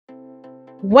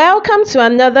Welcome to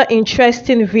another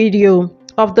interesting video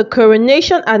of the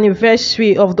coronation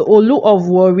anniversary of the Olu of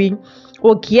Warri,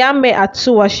 Beckyape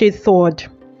Atuwase III.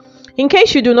 In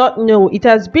case you do not know, it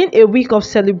has been a week of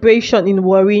celebration in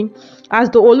Warri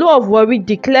as the Olu of Warri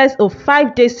declares a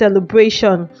 5-day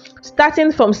celebration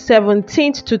starting from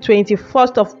 17th to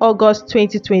 21st of August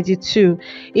 2022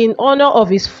 in honor of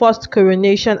his first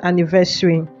coronation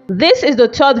anniversary. This is the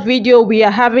third video we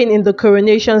are having in the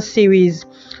coronation series.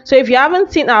 So if you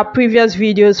haven't seen our previous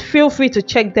videos, feel free to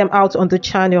check them out on the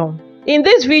channel. In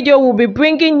this video, we'll be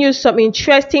bringing you some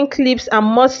interesting clips and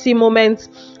must-see moments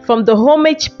from the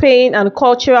homage paying and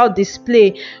cultural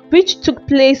display which took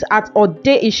place at Ode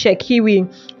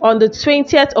Itsekiri on the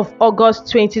 20th of August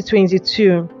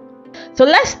 2022. So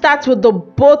let's start with the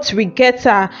boat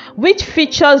regatta, which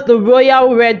features the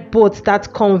royal red boat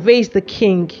that conveys the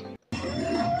king.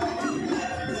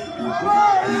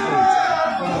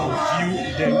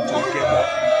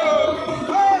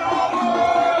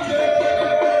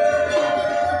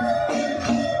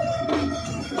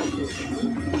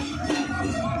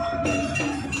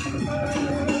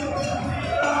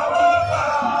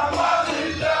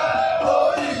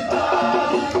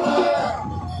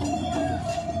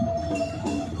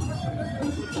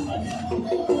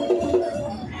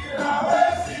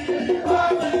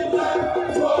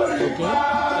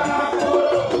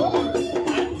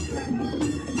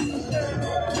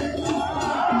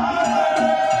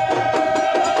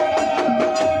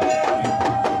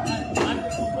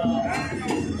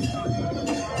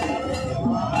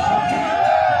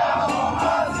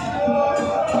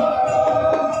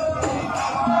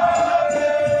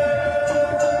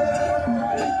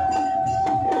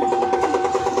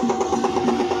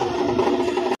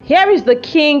 Here is the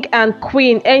king and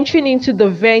queen entering into the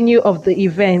venue of the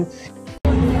event.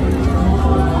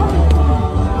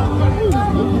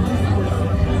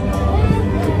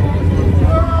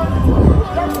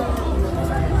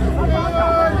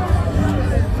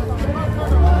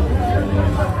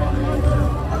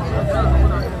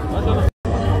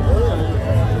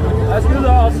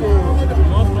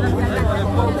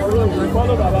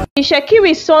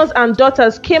 Itsekiri's sons and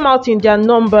daughters came out in their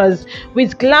numbers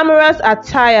with glamorous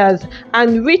attires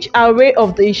and rich array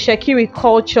of the Itsekiri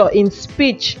culture in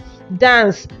speech,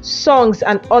 dance, songs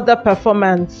and other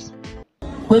performance.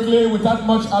 Quickly, without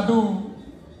much ado,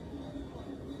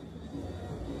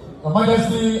 Your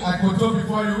Majesty, I kowtow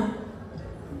before you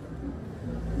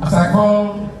as I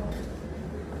call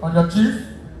on your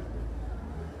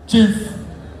Chief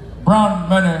Brown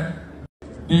Mene,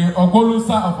 the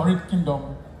Ogolusa of Warri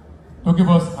Kingdom, to give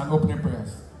us an opening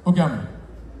prayers. Beckyape.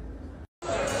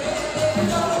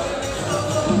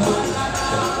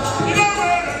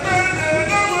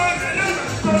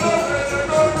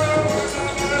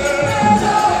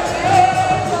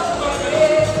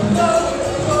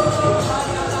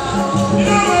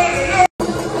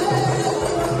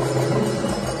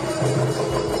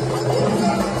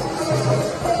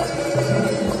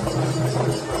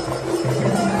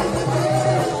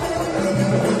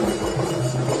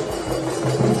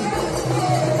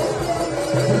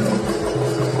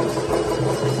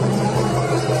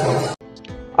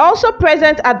 Also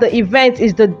present at the event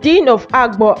is the Dean of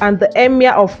Agbo and the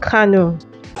Emir of Kano.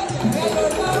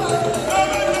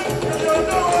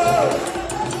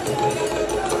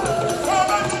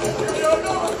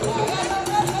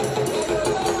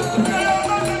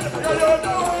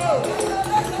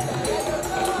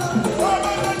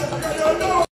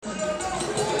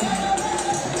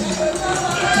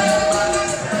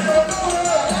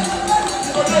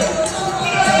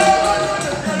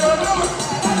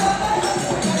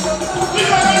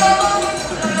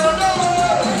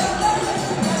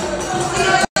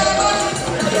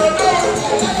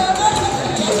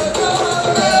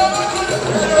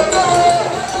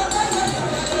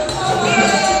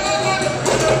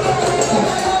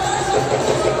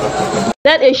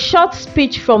 Then a short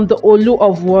speech from the Olu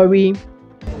of Warri.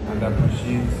 And I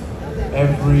appreciate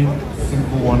every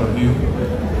single one of you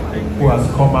who has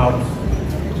come out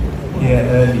here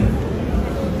early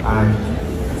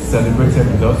and celebrated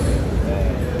with us.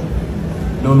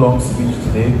 No long speech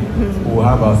today, we'll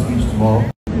have our speech tomorrow.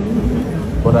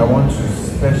 But I want to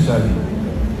specially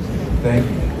thank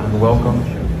and welcome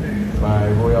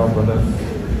my royal brothers,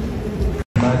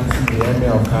 Majesty the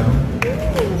Emir of Kano.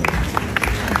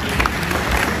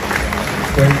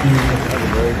 Thank you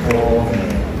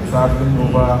for traveling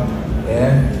over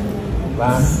air,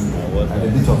 land, and a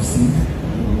bit of sea.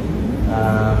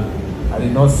 I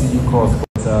did not see you cross,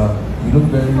 but you look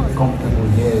very comfortable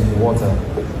here in the water.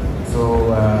 So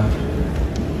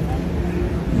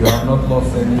you have not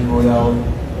lost any royal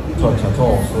touch at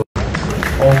all. So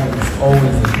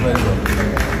always a pleasure.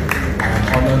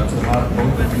 I'm honored to have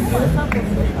both of you here,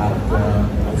 and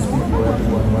I speak for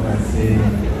everyone when I say you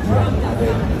have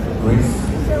added grace,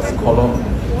 color,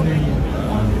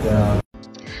 and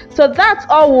So that's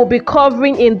all we'll be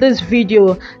covering in this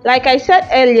video. Like I said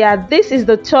earlier, this is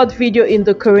the third video in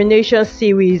the coronation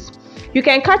series. You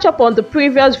can catch up on the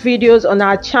previous videos on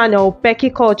our channel, Becky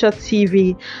Culture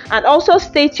TV, and also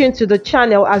stay tuned to the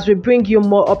channel as we bring you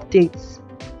more updates.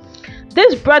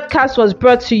 This broadcast was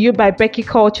brought to you by Becky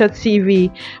Culture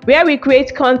TV, where we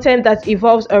create content that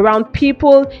evolves around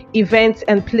people, events,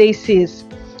 and places.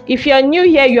 If you are new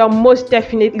here, you are most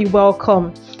definitely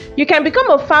welcome. You can become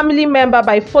a family member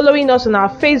by following us on our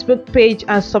Facebook page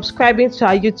and subscribing to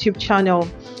our YouTube channel.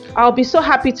 I'll be so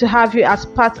happy to have you as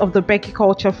part of the Becky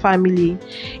Culture family.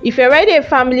 If you're already a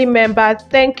family member,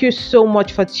 thank you so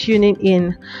much for tuning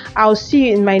in. I'll see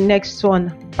you in my next one.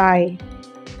 Bye.